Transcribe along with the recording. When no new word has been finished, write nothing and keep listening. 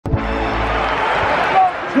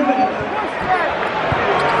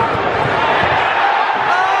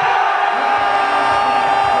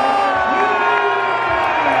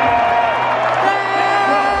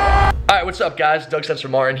what's up guys? Doug Censor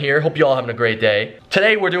Martin here. Hope you all having a great day.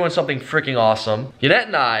 Today we're doing something freaking awesome. Yannette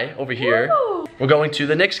and I, over here, we're going to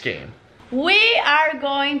the Knicks game. We are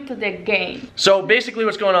going to the game. So basically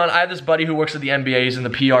what's going on, I have this buddy who works at the NBA, he's in the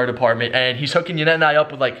PR department, and he's hooking Yannette and I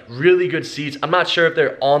up with like really good seats. I'm not sure if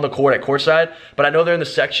they're on the court at Courtside, but I know they're in the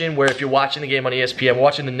section where if you're watching the game on ESPN, we're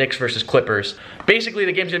watching the Knicks versus Clippers. Basically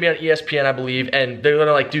the game's gonna be on ESPN, I believe, and they're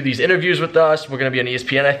gonna like do these interviews with us. We're gonna be on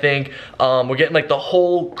ESPN, I think. We're getting like the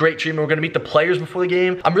whole great treatment. We're gonna meet the players before the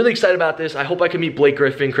game. I'm really excited about this. I hope I can meet Blake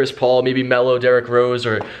Griffin, Chris Paul, maybe Melo, Derrick Rose,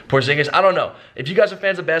 or Porzingis. I don't know. If you guys are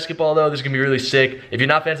fans of basketball though, this is gonna be really sick. If you're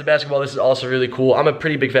not fans of basketball, this is also really cool. I'm a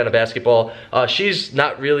pretty big fan of basketball. She's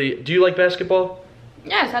not really. Do you like basketball?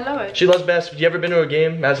 Yes, I love it. She loves basketball. You ever been to a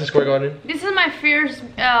game, Madison Square Garden? This is my first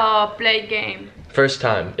play game. First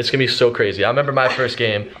time. It's gonna be so crazy. I remember my first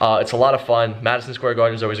game. It's a lot of fun. Madison Square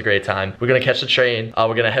Garden is always a great time. We're gonna catch the train.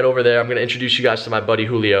 We're gonna head over there. I'm gonna introduce you guys to my buddy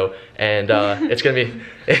Julio, and it's gonna be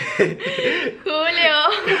Julio.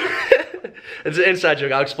 It's an inside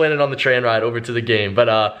joke. I'll explain it on the train ride over to the game.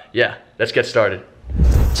 But yeah, let's get started.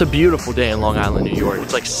 It's a beautiful day in Long Island, New York.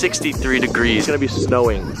 It's like 63 degrees. It's gonna be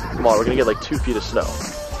snowing tomorrow. We're gonna get like 2 feet of snow.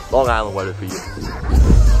 Long Island weather for you.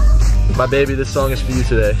 My baby, this song is for you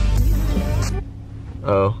today.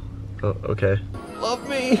 Oh, okay. Love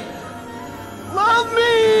me. Love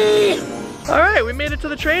me. All right, we made it to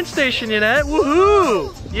the train station, Yannette.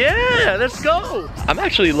 Woohoo! Yeah, let's go. I'm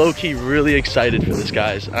actually low-key really excited for this,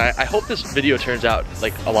 guys. I hope this video turns out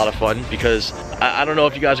like a lot of fun because I don't know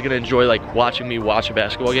if you guys are gonna enjoy like watching me watch a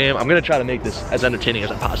basketball game. I'm gonna try to make this as entertaining as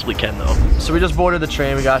I possibly can though. So we just boarded the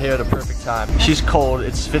train. We got here at a perfect time. She's cold.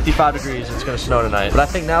 It's 55 degrees. It's gonna snow tonight. But I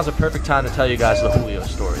think now's a perfect time to tell you guys the Julio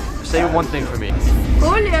story. Say one thing for me.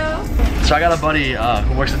 Julio. So I got a buddy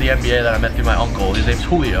who works at the NBA that I met through my uncle. His name's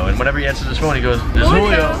Julio, and whenever he answers his phone, he goes, "There's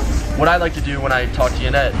Julio." What I like to do when I talk to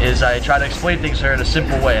Yannette is I try to explain things to her in a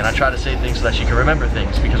simple way, and I try to say things so that she can remember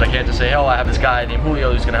things, because I can't just say, oh, I have this guy named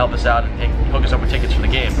Julio who's gonna help us out and hook us up with tickets for the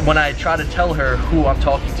game. When I try to tell her who I'm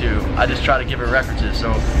talking to, I just try to give her references.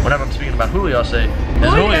 So whenever I'm speaking about Julio, I'll say,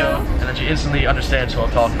 "There's Julio," and then she instantly understands who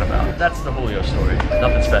I'm talking about. That's the Julio story.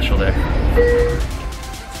 Nothing special there.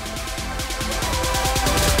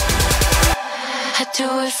 I do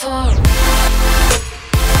it for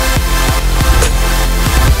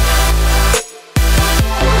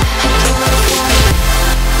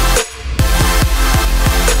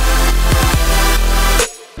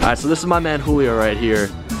Alright, so this is my man Julio right here,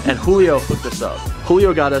 and Julio hooked us up.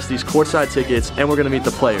 Julio got us these courtside tickets, and we're gonna meet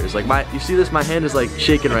the players. Like you see this? My hand is like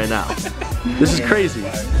shaking right now. This is crazy.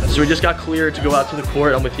 So we just got cleared to go out to the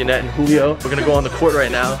court. I'm with Yannette and Julio. We're gonna go on the court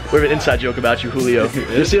right now. We have an inside joke about you, Julio.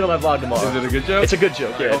 You'll see it on my vlog tomorrow. Is it a good joke? It's a good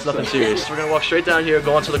joke, yeah, it's nothing serious. So we're gonna walk straight down here,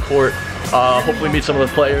 go onto the court, hopefully meet some of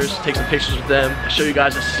the players, take some pictures with them, show you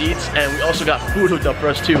guys the seats, and we also got food hooked up for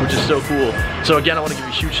us too, which is so cool. So again, I wanna give you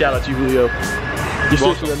a huge shout out to you, Julio. You're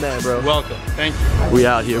seriously the man, bro. Welcome. Thank you. We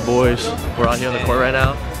out here, boys. We're out here on the court right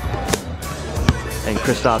now. And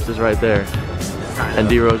Kristaps is right there. And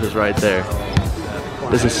D-Rose is right there.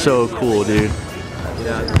 This is so cool, dude.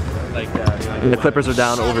 And the Clippers are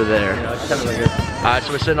down over there. Alright,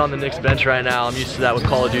 so we're sitting on the Knicks bench right now. I'm used to that with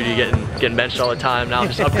Call of Duty, getting benched all the time. Now I'm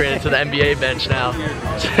just upgrading to the NBA bench now.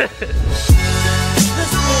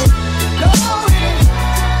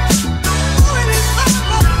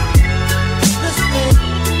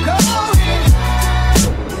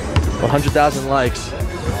 100,000 likes,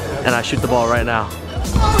 and I shoot the ball right now.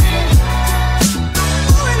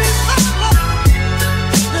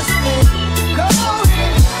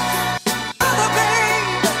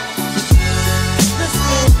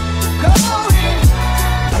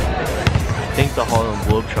 I think the Harlem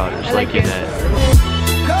Globetrotters like Yannette.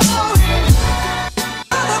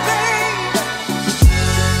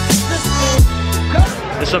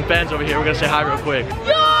 There's some fans over here. We're gonna say hi real quick.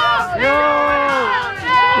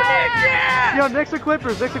 Yo, Knicks or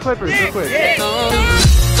Clippers? Knicks or Clippers? Real quick.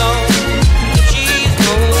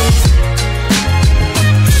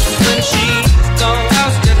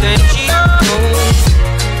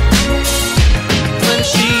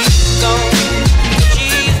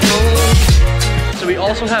 So we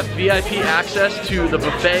also have VIP access to the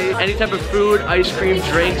buffet. Any type of food, ice cream,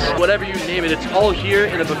 drinks, whatever you name it, it's all here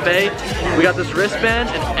in the buffet. We got this wristband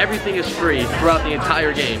and everything is free throughout the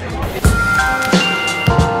entire game.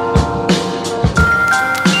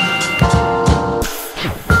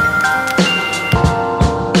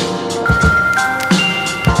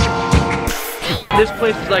 This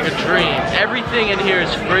place is like a dream. Everything in here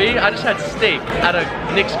is free. I just had steak at a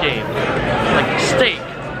Knicks game. Like steak.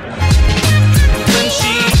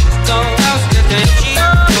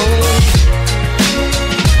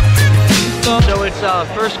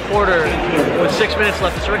 first quarter with 6 minutes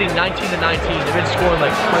left. It's already 19-19. They've been scoring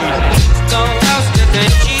like crazy.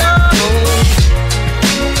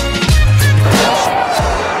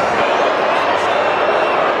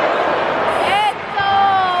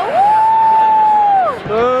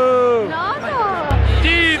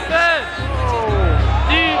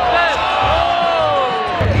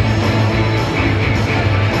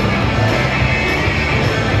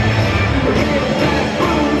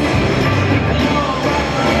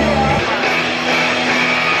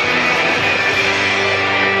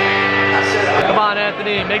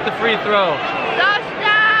 Anthony, make the free throw.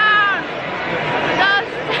 Touchdown! Touchdown!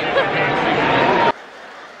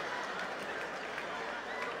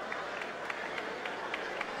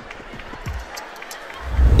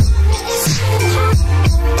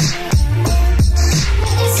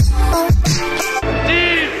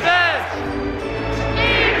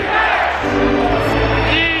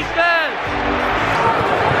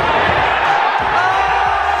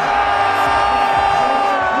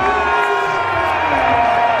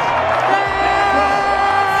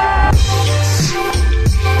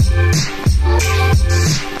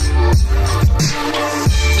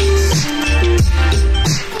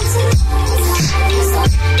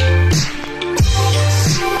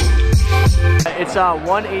 It's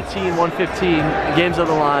 1:18, 1:15, game's on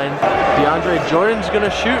the line. DeAndre Jordan's gonna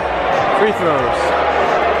shoot free throws.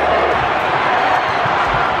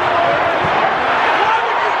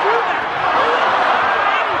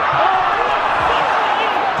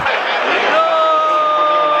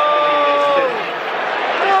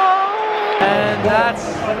 And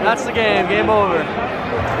that's the game, game over.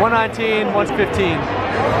 1:19, 1:15.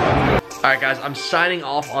 Alright guys, I'm signing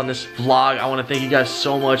off on this vlog. I want to thank you guys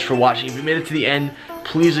so much for watching. If you made it to the end,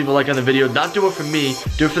 please leave a like on the video. Not do it for me,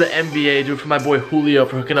 do it for the NBA, do it for my boy Julio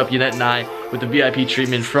for hooking up Yannette and I with the VIP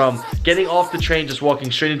treatment, from getting off the train, just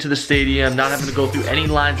walking straight into the stadium, not having to go through any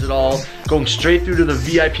lines at all, going straight through to the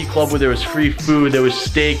VIP club where there was free food, there was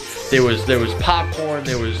steak, there was popcorn,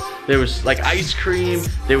 there was like ice cream,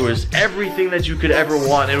 there was everything that you could ever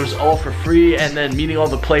want. It was all for free, and then meeting all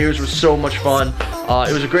the players was so much fun.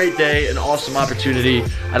 It was a great day, an awesome opportunity.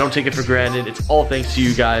 I don't take it for granted. It's all thanks to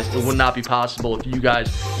you guys. It would not be possible if you guys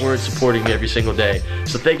weren't supporting me every single day.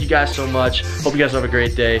 So thank you guys so much. Hope you guys have a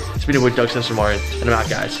great day. It's been your boy Doug Censor Martin, and I'm out,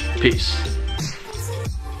 guys. Peace.